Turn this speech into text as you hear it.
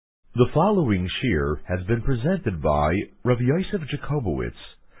The following shir has been presented by Rabbi Yosef Jacobowitz,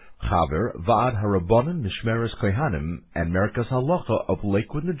 Chaver Va'ad Harabanan Mishmeres Kohanim and Merkas Halacha of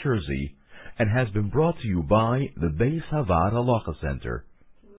Lakewood, New Jersey, and has been brought to you by the Beis Havad Halacha Center.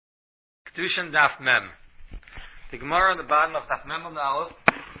 Kedushin Daf Mem. The Gemara on the bottom of Daf Mem on the Aleph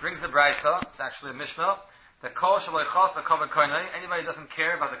brings the Brisa. It's actually a Mishnah. The Kol Shaloi Chos the Kavod Koinai. Anybody who doesn't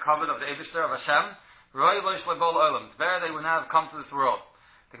care about the Kavod of the Eibishter of Hashem, Roi Lo Shloi Bol Olam. It's better they would not have come to this world.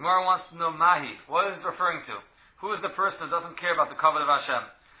 The Gemara wants to know Mahi. What is it referring to? Who is the person who doesn't care about the Kavod of Hashem?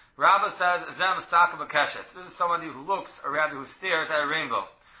 Rabbah says, Zem Staka B'Keshes. This is somebody who looks, or rather who stares at a rainbow.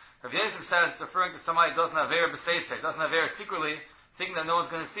 Rav Yosef says it's referring to somebody who doesn't have Avera B'Seisei, doesn't have Avera secretly, thinking that no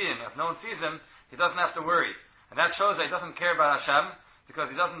one's going to see him. If no one sees him, he doesn't have to worry. And that shows that he doesn't care about Hashem, because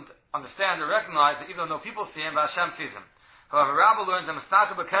he doesn't understand or recognize that even though no people see him, but Hashem sees him. However, Rabbah learns that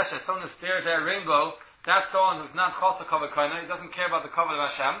Staka B'Keshes, someone who stares at a rainbow, that's someone who's not Chos Kavod Koinai, he doesn't care about the Kavod of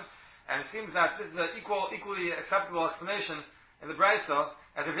Hashem. And it seems that this is an equally acceptable explanation in the Brisa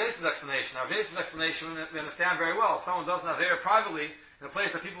as Rav Yosef's explanation. Now, Rav Yosef's explanation we understand very well. If someone doesn't have Avera privately in a place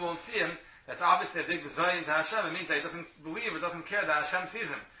that people won't see him, that's obviously a big desire to Hashem. It means that he doesn't believe or doesn't care that Hashem sees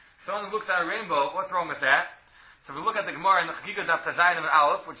him. Someone who looks at a rainbow, what's wrong with that? So if we look at the Gemara in the Chagigah Daf Tzayin and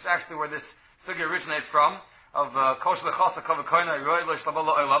Aleph, which is actually where this sugya originates from, of Kol Shaloi Chos Kavod Koinai Roi Lo Shloi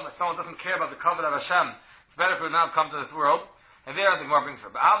Bol Olam. If someone doesn't care about the Kavod of Hashem, it's better for him not to come to this world. And there the Gemara brings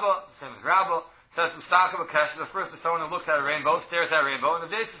Rabbi Abba, the same as Rabbah, says Mustaka B'Kesh. The first is someone who looks at a rainbow, stares at a rainbow, and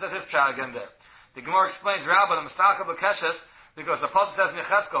the Deitzah says his child again there. The Gemara explains Rabbah, the Mustaka B'Kesh, because the Pasuk says in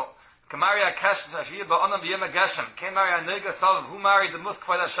Yechezkel, Kamaria Kesh Ashiyah Ba'onam B'Yem Geshem, Kamaria Neiga Salv, who married the Musk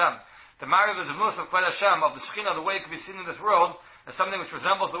Kvod Hashem. The marriage of the Musk of Kvod Hashem, of the Shekhinah, the way it can be seen in this world, is something which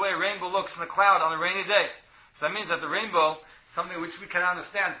resembles the way a rainbow looks in the cloud on a rainy day. So that means that the rainbow, something which we cannot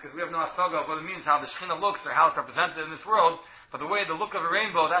understand, because we have no asaga of what it means, how the Shekhinah looks, or how it's represented in this world. But the way the look of a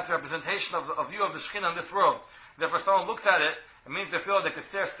rainbow, that's a representation of view of the Shekhinah in this world. Therefore, someone looks at it, it means they feel they could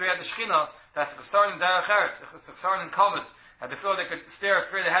stare straight at the Shekhinah. That's a Chesar in Derech Eretz, a Chesar in Kavod. And they feel they could stare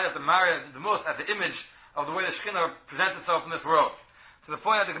straight ahead at the Maria, the Mus, at the image of the way the Shekhinah presents itself in this world. So the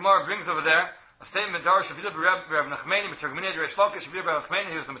point that the Gemara brings over there, a statement, Dar Shavidah B'Reb Nachmeni, Meturgmini, Reish Lakish, Shavidah B'Reb Nachmeni,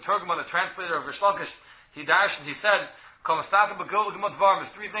 he was the Meturgman, the translator of Reish Lakish. He dashed and he said, Kol Mastaka B'Gil L'Gemot Dvarim,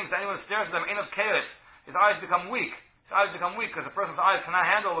 there's three things, anyone who stares at them, ain't of chaos, his eyes become weak. His eyes become weak because the person's eyes cannot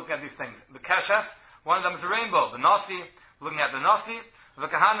handle looking at these things. The Keshes, one of them is a rainbow. The Nasi, looking at the Nasi.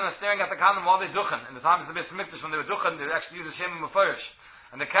 The Kahanim are staring at the Kahanim while they duchen. In the times of the Beis Hamikdash, when they were duchen, they would actually use the Shem Mefurish.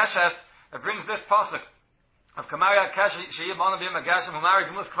 And the Keshes, it brings this pasuk of Kamaria Kesh Sheyib Anam B'Yem Gashem, who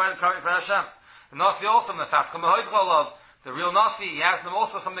married the Mus Kvod Hashem. The Nasi also, the real Nasi, he has them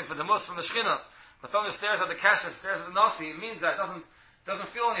also something for the Mus from the Shekhinah. But someone who stares at the Keshes, stares at the Nasi, it means that it doesn't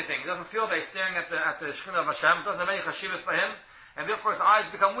feel anything. He doesn't feel that he's staring at the Shekhinah of Hashem. It doesn't have any chashivas for him. And therefore his eyes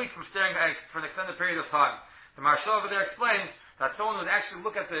become weak from staring at it for an extended period of time. The Maharsha over there explains that someone would actually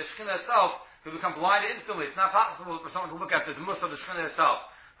look at the Shekhinah itself, he would become blind instantly. It's not possible for someone to look at the Mus of the Shekhinah itself.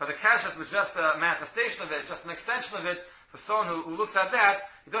 But the Keshes was just a manifestation of it, just an extension of it. For someone who looks at that,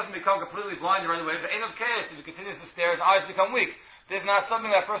 he doesn't become completely blind right away. But ain't of chaos, if he continues to stare, his eyes become weak. This is not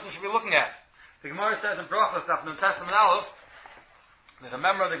something that person should be looking at. The Gemara says in Brocha, Daf Nun Testament Aleph, there's a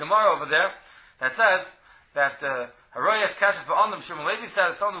member of the Gemara over there that says that Haroyas Keshes Ba'onam, Shimon Levi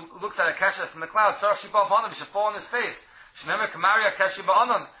says someone who looks at a Keshes in the cloud, Tzarech Shibal Ba'onam, he should fall on his face. Shnemer Kamaria Keshi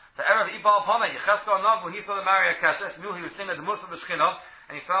Ba'onam, the Erev Ibal Ba'onam, Yechezkel Anav, when he saw the Maria Keshes, knew he was seeing at the Mus of the Shekhinah,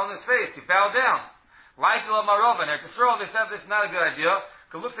 and he fell on his face, he bowed down. Like the Marov, and Eretz Yisrael, they said this is not a good idea,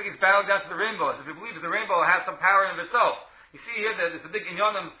 because it looks like he's bowing down to the rainbow. So if he believes the rainbow has some power in itself. You see here that there's a big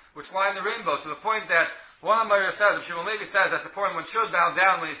inyanim which lie in the rainbow, to the point that one Amar says, if Shimon Levi says that's the point one should bow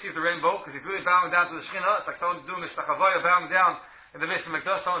down when he sees the rainbow, because he's really bowing down to the Shekhinah. It's like someone's doing the Shtachavaya, bowing down in the Beis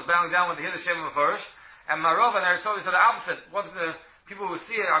Hamikdash, someone's bowing down when they hear the Shem Mefurish. And Marov and Eretz Yisrael said the opposite. Once the people who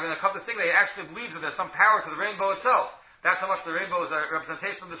see it are going to come to think that he actually believes that there's some power to the rainbow itself. That's how much the rainbow is a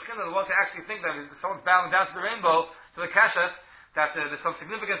representation of the Shekhinah. The one to actually think that if someone's bowing down to the rainbow, to the Keshes, that there's some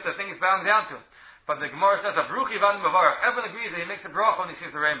significance to the thing he's bowing down to. But the Gemara says, "Abruchi van Mavarach." Everyone agrees that he makes a bracha when he sees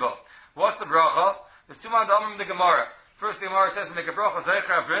the rainbow. What's the bracha? There's two mandamim in the Gemara. First, the Gemara says to make a bracha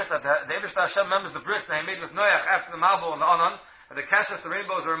zeicher bris, that the Eibishter Hashem remembers the bris that he made with Noach after the Mabul and the Anan. And the Keshes, the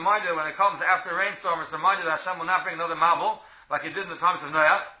rainbow, is a reminder when it comes after a rainstorm. It's a reminder that Hashem will not bring another Mabul like he did in the times of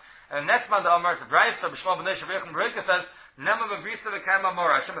Noach. And the next mandamim is the Brisa B'Shmal B'nei Shavich and Brocha says, "Nema b'brisa v'kaim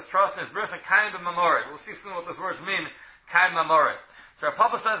mamora." Hashem has trust in his bris and kaim b'mamora. We'll see soon what those words mean. Kaim mamora. So our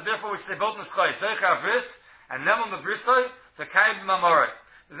Papa says, therefore, we should say both in Schai, zeicher bris and Nema b'brisa v'kaim b'mamora.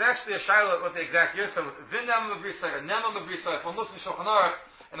 There's actually a shiloh what the exact year. So Vindam Mabrisai or Nema Mabrisai. If one looks in Shulchan Aruch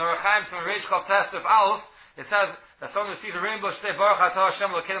in Orach Chaim from Reish Chav Test of Aleph, it says that someone who sees a rainbow should say, Baruch Atah Hashem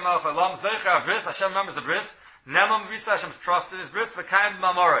Elokeinu melech haolam, Zeicher HaBris, Hashem remembers the bris, Nemam Brisa, Hashem's trust in his bris, V'kaim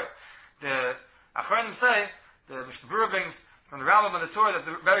Mamorei. The Achronim say, the Mishnah Berurah brings from the Rambam and the Torah that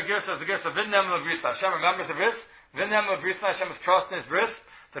the very Gersa is the Gersa Vin Nemam Brisa. Hashem remembers the bris, Vin Nemam Brisa, Hashem's trust in his bris,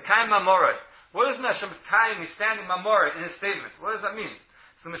 V'kaim Mamorei. What is Hashem's Kaim? He's standing Mamorei in his statement. What does that mean?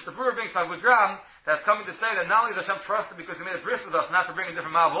 So Mishnah Berurah brings from Ram that's coming to say that not only does Hashem trust him because he made a bris with us, not to bring a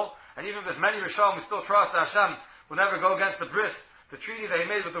different marvel, and even if there's many Rishonim, we still trust that Hashem will never go against the bris, the treaty that he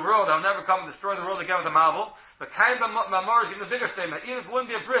made with the world. He'll never come and destroy the world again with a marvel. But Kaim Mamor is even a bigger statement. Even if it wouldn't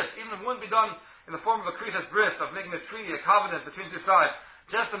be a bris, even if it wouldn't be done in the form of a krisis bris, of making a treaty, a covenant between two sides,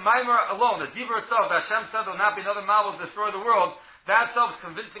 just the Maimer alone, the Dibur itself, that Hashem said there will not be another marvel to destroy the world, that itself is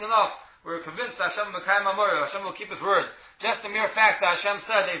convincing enough. We're convinced that Hashem will Kaim Mamor, Hashem will keep his word. Just the mere fact that Hashem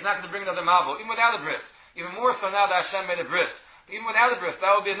said that he's not going to bring another marvel, even without a bris. Even more so now that Hashem made a bris. Even without a bris,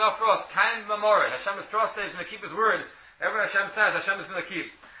 that would be enough for us. Kaim Mamor, Hashem is trusted, he's going to keep his word. Everything Hashem says, Hashem is going to keep.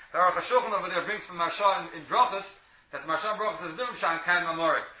 The Aruch HaShulchan over there brings from Marsha in Brochus, that Marsha in Brochus is a different shine, Kain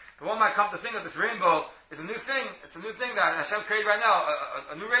Mamori. The one might come to think that this rainbow is a new thing. It's a new thing that Hashem created right now,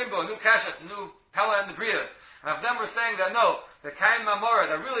 a new rainbow, a new Kashas, a new Pella and the Bria. And of them we're saying that no, the Kain Mamori,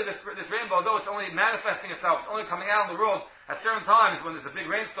 that really this rainbow, though it's only manifesting itself, it's only coming out in the world at certain times when there's a big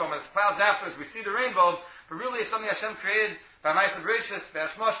rainstorm and there's clouds afterwards, we see the rainbow, but really it's something Hashem created by Ma'aseh Bereshis, by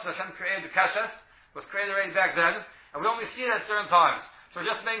Hashmosh, Hashem created the Kashas, was created already back then, and we only see it at certain times. So we're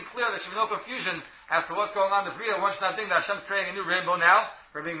just making clear there should be no confusion as to what's going on in the Bria. One should not think that Hashem's creating a new rainbow now.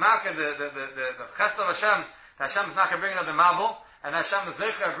 We're being marked the chest of Hashem, that Hashem is not going to bring another marvel, and Hashem is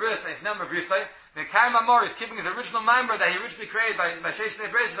Zeicher HaBris, and it's never Brisay. The Kaim Mamor is keeping his original member that he originally created by Sheish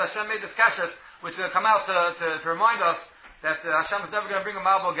Nebreshis. Hashem made this Kashas, which will come out to remind us that Hashem is never going to bring a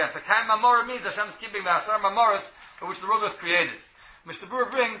marvel again. So Kaim Mamor means Hashem is keeping the Asar Mamoris for which the world was created. Mishnah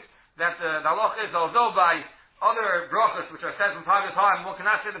Berurah brings that the halacha is, although by other brachas which are said from time to time, one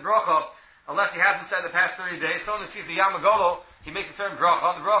cannot say the bracha unless he hasn't said the past 30 days. Someone who sees the Yamagolo, he makes a certain bracha.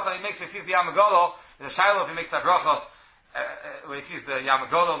 On the bracha he makes, he sees the Yamagolo, in the Shiloh he makes that bracha, when he sees the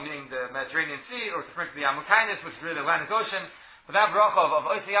Yamagolo, meaning the Mediterranean Sea, or it's referring to the Yamakainis, which is really the Atlantic Ocean. But that bracha of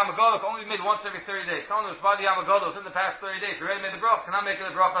Oisa Yamagolo can only be made once every 30 days. Someone who's by the Yamagolo within the past 30 days, he already made the bracha, cannot make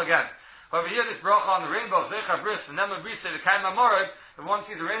the bracha again. However, here this bracha on the rainbow, Zeicher HaBris, and Nemah Brisa, the Kaim Mamoreg, if one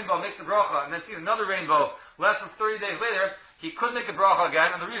sees a rainbow, makes the bracha, and then sees another rainbow, less than 30 days later, he could make the bracha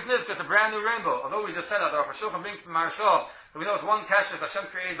again, and the reason is because it's a brand new rainbow. Although we just said that, the Aruch HaShulchan brings from Maharshal, that we know it's one Keshet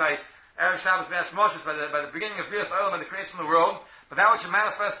Hashem created by Erev Shabbos Be'ez Moshes, by the beginning of Brias Olam, by the creation of the world, but that which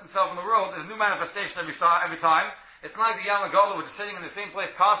manifests itself in the world is a new manifestation every time. It's not like the Yamagolo, which is sitting in the same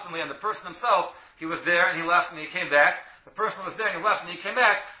place constantly, and the person himself, he was there, and he left, and he came back. The person was there, and he left, and he came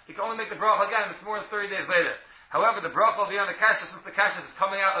back. He can only make the bracha again, and it's more than 30 days later. However, the bracha will be on the Kashas, since the Kashas is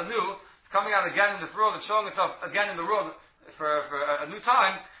coming out anew, it's coming out again in this world, it's showing itself again in the world for a new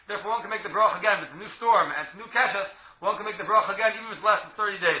time. Therefore, one can make the bracha again. If it's a new storm, and it's a new Kashas, one can make the bracha again, even if it's less than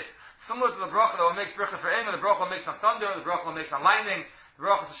 30 days. Similar to the bracha that one makes brachas for Eimah, the bracha one makes on thunder, the bracha one makes on lightning, the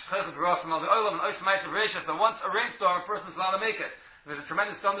bracha is shechayach the bracha from all the olam, and oisamait of reishas, that once a rainstorm, a person is allowed to make it. If there's a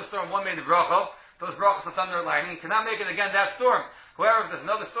tremendous thunderstorm, one made the bracha, those brachas of thunder and lightning, he cannot make it again that storm. However, if there's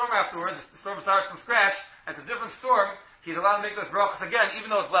another storm afterwards, the storm starts from scratch, and it's a different storm, he's allowed to make those brachas again, even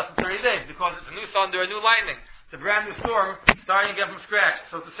though it's less than 30 days, because it's a new thunder, a new lightning. It's a brand new storm, starting again from scratch.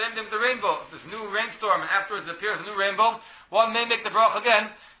 So it's the same thing with the rainbow. If there's a new rainstorm, and afterwards it appears a new rainbow, one may make the bracha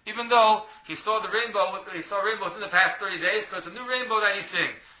again, even though he saw rainbow within the past 30 days, because it's a new rainbow that he's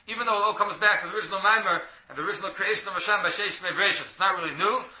seeing. Even though it all comes back to the original Maimer and the original creation of Hashem by Sheish Mebreshis. It's not really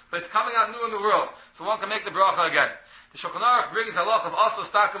new, but it's coming out new in the world. So one can make the bracha again. The Shulchan Aruch brings halach of also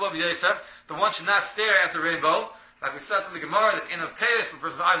stakabov Yosef, that one should not stare at the rainbow. Like we said from the Gemara, that's in of chaos, when a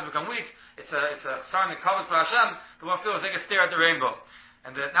person's eyes become weak, it's a sign that covers for Hashem, the one feels they can stare at the rainbow.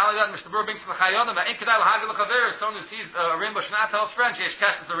 And not only that, Mr. Berurah brings from the Chayonim, that in Kedai l'hagel l'chaver, someone who sees a rainbow should not tell his friend, sheyesh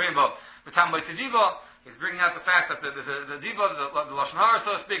keshes the rainbow. V'tam b'tzidiva, he's bringing out the fact that the diva, the lashon hara,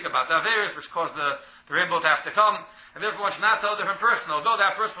 so to speak, about the averis, which caused the rainbow to have to come, and therefore one should not tell a different person, although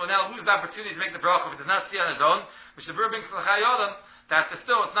that person will now lose the opportunity to make the bracha if he does not see on his own, which the Berurah brings from the Chayonim, that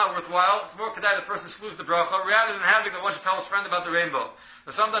still it's not worthwhile. It's more kedai the person should lose the bracha, rather than having that one should tell his friend about the rainbow.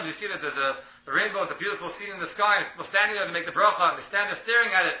 So sometimes you see that there's the rainbow, the beautiful scene in the sky, and people standing there to make the bracha, and they stand there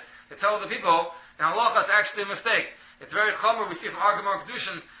staring at it, they tell the people, and Allah, that's actually a mistake. It's very chomer, we see from our Gemara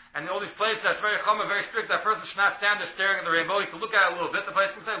Kedushin, and all these places that's very chomer, very strict, that person should not stand there staring at the rainbow. He can look at it a little bit, the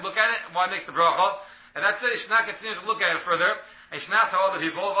place can say, look at it, and why make the bracha? And that's it, he should not continue to look at it further, and he should not tell other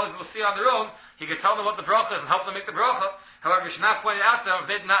people. If other people see on their own, he can tell them what the bracha is and help them make the bracha. However, he should not point it out to them if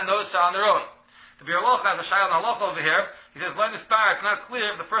they did not notice it on their own. The Bir Halacha has a Shayla and Halacha over here. He says, it's not clear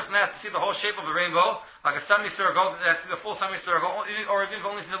if the person has to see the whole shape of the rainbow, like a semicircle, has to see the full semicircle, or even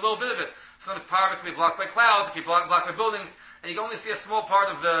only see a little bit of it. Sometimes part of it can be blocked by clouds, it can be blocked by buildings, and you can only see a small part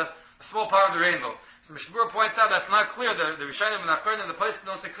of the rainbow. So Mishmur points out that's not clear. The Rishonim and the Achronim and the place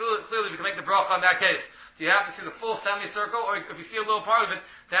don't say clearly we can make the bracha in that case. Do you have to see the full semicircle, or if you see a little part of it,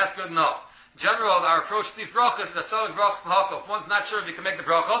 that's good enough. In general, our approach to these brachas is a solid brachas l'hakol. If one's not sure if he can make the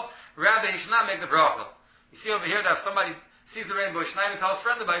bracha, rather he should not make the bracha. You see over here that if somebody sees the rainbow, he should not even tell his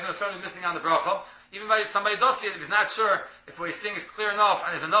friend about it, even though his friend is missing on the bracha. Even if somebody does see it, if he's not sure if what he's seeing is clear enough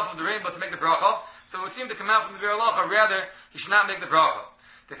and there's enough of the rainbow to make the bracha, so it would seem to come out from the Bir Halacha, rather he should not make the bracha.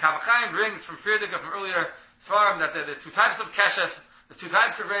 The Kavachayim brings from Friedrich from earlier Svarim that the two types of keshes, the two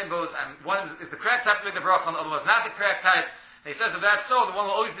types of rainbows, and one is the correct type to make the bracha, and the other one is not the correct type. And he says if that's so, the one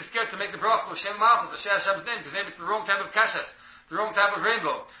will always be scared to make the bracha with Shem Malchus, the Sheh Hashem's name, because maybe it's the wrong type of keshes, the wrong type of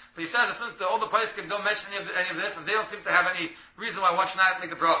rainbow. But he says that since the older Poskim don't mention any of this, and they don't seem to have any reason why one should not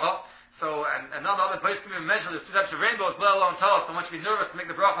make the bracha, so, and none of the other Poskim even mention there's two types of rainbows, let alone tell us that one should be nervous to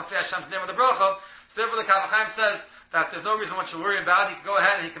make the bracha and say Hashem's name of the bracha. So therefore the Kavachayim says that there's no reason one should worry about it. He can go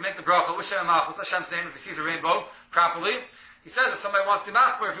ahead and he can make the bracha with Shem Malchus, Hashem's name, if he sees a rainbow properly. He says if somebody wants to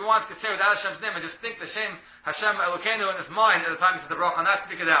machmer, if he wants to say without Hashem's name and just think the Shem Hashem Elokeinu in his mind at the time he says the bracha, not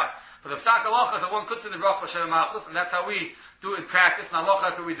speak it out. But the psak halacha is that one could say the bracha Shem Malchus, and that's how we do it in practice. And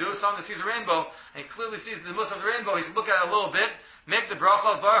halacha, that's what we do. Someone that sees a rainbow and he clearly sees the muscle of the rainbow, he should look at it a little bit, make the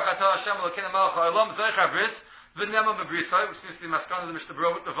bracha Baruch Atah Hashem Elokeinu Melech Haolam Zochar Bris V'Nema B'Brisai, which seems to be maskana of the Mishnah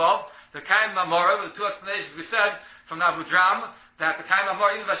Berurah involved. The Kaim Mamora, with the two explanations we said from Abu Dram, that the Kaim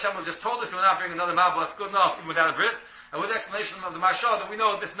Mamora, even if Hashem would just told us he would not bring another Mabul, that's good enough, even without a bris. And with the explanation of the Marshal, that we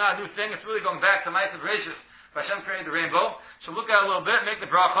know this is not a new thing, it's really going back to Ma'aseh Bereshis, Hashem created the rainbow. So look at it a little bit, make the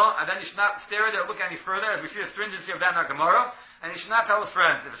bracha, and then you should not stare at it or look any further, as we see the stringency of that in our Gemara, and you should not tell his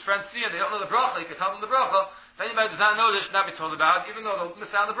friends. If his friends see it, they don't know the bracha, you can tell them the bracha. If anybody does not know this, should not be told about it, even though they'll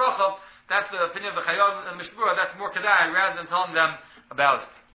miss out on the bracha. That's the opinion of the Chayot and the Mishnah Berurah, that's more kedai, rather than telling them about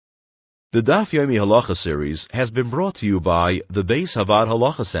it. The Daf Yomi Halacha series has been brought to you by the Beis Havad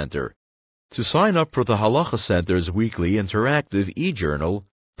Halacha Center. To sign up for the Halacha Center's weekly interactive e-journal,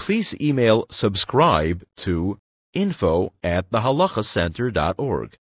 please email subscribe to info@thehalachacenter.org.